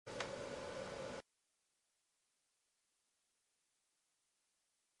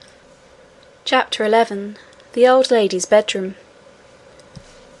Chapter 11. The Old Lady's Bedroom.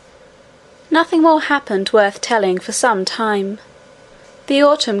 Nothing more happened worth telling for some time. The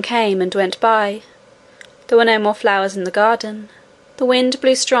autumn came and went by. There were no more flowers in the garden. The wind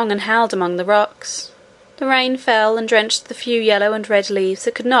blew strong and howled among the rocks. The rain fell and drenched the few yellow and red leaves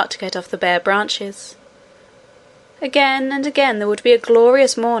that could not get off the bare branches. Again and again there would be a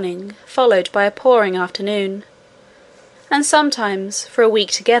glorious morning, followed by a pouring afternoon, and sometimes, for a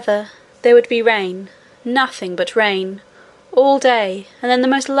week together, there would be rain, nothing but rain, all day, and then the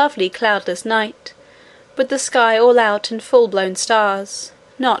most lovely cloudless night, with the sky all out and full-blown stars,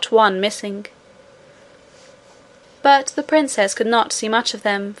 not one missing. But the princess could not see much of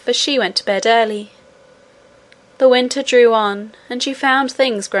them, for she went to bed early. The winter drew on, and she found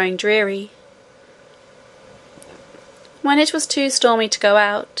things growing dreary. When it was too stormy to go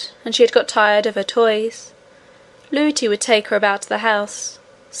out, and she had got tired of her toys, Lootie would take her about the house,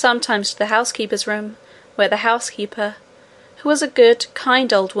 sometimes to the housekeeper's room, where the housekeeper, who was a good,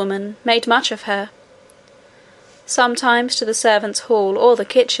 kind old woman, made much of her; sometimes to the servants' hall or the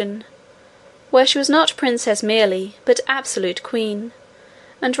kitchen, where she was not princess merely, but absolute queen,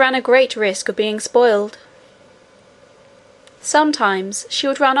 and ran a great risk of being spoiled. Sometimes she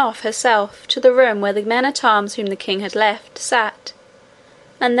would run off herself to the room where the men-at-arms whom the king had left sat,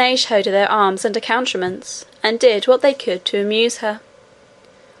 and they showed her their arms and accoutrements, and did what they could to amuse her.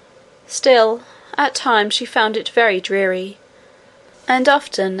 Still, at times she found it very dreary, and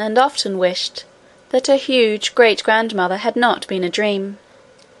often wished that her huge great-grandmother had not been a dream.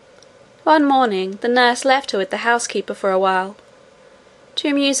 One morning the nurse left her with the housekeeper for a while. To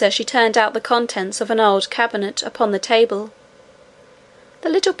amuse her she turned out the contents of an old cabinet upon the table. The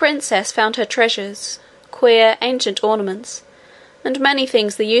little princess found her treasures, queer ancient ornaments, and many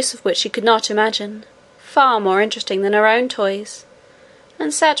things the use of which she could not imagine, far more interesting than her own toys,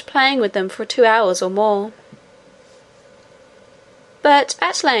 and sat playing with them for 2 hours or more. But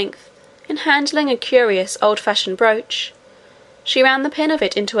at length, in handling a curious old-fashioned brooch, she ran the pin of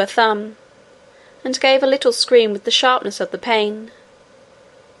it into her thumb, and gave a little scream with the sharpness of the pain,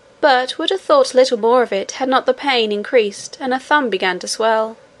 but would have thought little more of it had not the pain increased and her thumb began to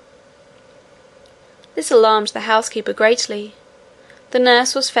swell. This alarmed the housekeeper greatly. The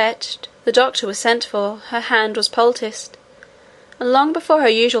nurse was fetched, the doctor was sent for, her hand was poulticed, and long before her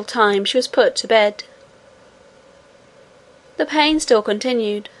usual time she was put to bed. The pain still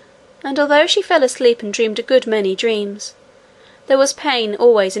continued, and although she fell asleep and dreamed a good many dreams, there was pain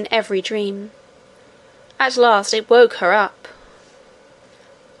always in every dream. At last it woke her up.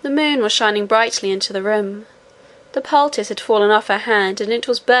 The moon was shining brightly into the room. The poultice had fallen off her hand, and it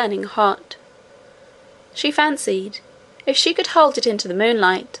was burning hot. She fancied, if she could hold it into the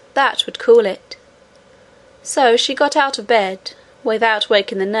moonlight, that would cool it. So she got out of bed, without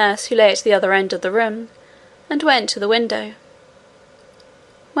waking the nurse who lay at the other end of the room, and went to the window.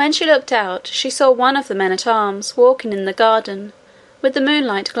 When she looked out, she saw one of the men-at-arms walking in the garden, with the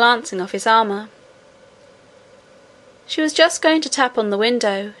moonlight glancing off his armour. She was just going to tap on the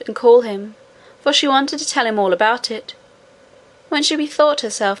window and call him, for she wanted to tell him all about it, when she bethought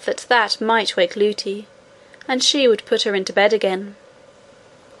herself that that might wake Lootie, and she would put her into bed again.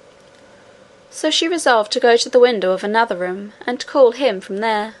 So she resolved to go to the window of another room, and call him from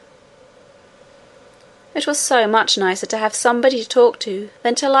there. It was so much nicer to have somebody to talk to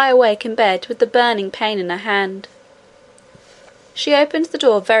than to lie awake in bed with the burning pain in her hand. She opened the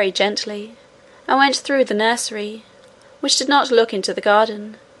door very gently, and went through the nursery, which did not look into the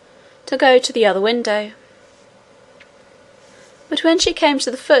garden, to go to the other window. But when she came to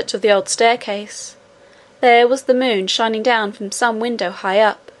the foot of the old staircase, there was the moon shining down from some window high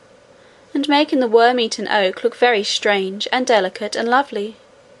up, and making the worm-eaten oak look very strange and delicate and lovely.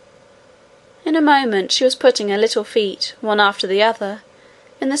 In a moment she was putting her little feet, one after the other,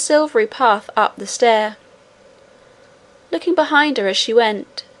 in the silvery path up the stair, looking behind her as she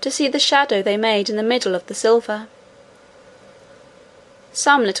went, to see the shadow they made in the middle of the silver.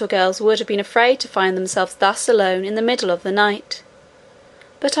 Some little girls would have been afraid to find themselves thus alone in the middle of the night,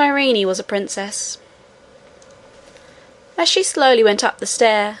 but Irene was a princess. As she slowly went up the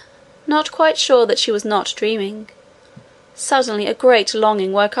stair, not quite sure that she was not dreaming, suddenly a great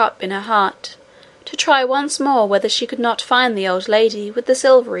longing woke up in her heart to try once more whether she could not find the old lady with the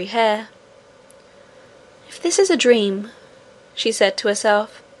silvery hair. "If this is a dream," she said to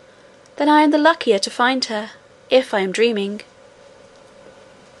herself, "then I am the luckier to find her, if I am dreaming."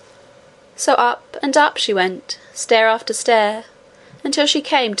 So up and up she went, stair after stair, until she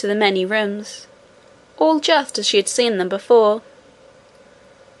came to the many rooms, all just as she had seen them before.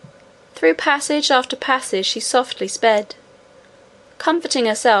 Through passage after passage she softly sped, comforting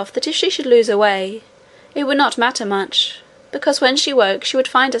herself that if she should lose her way, it would not matter much, because when she woke she would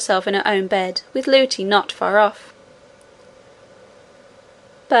find herself in her own bed with Lootie not far off.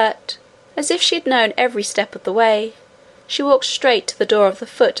 But, as if she had known every step of the way, she walked straight to the door of the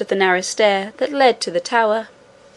foot of the narrow stair that led to the tower.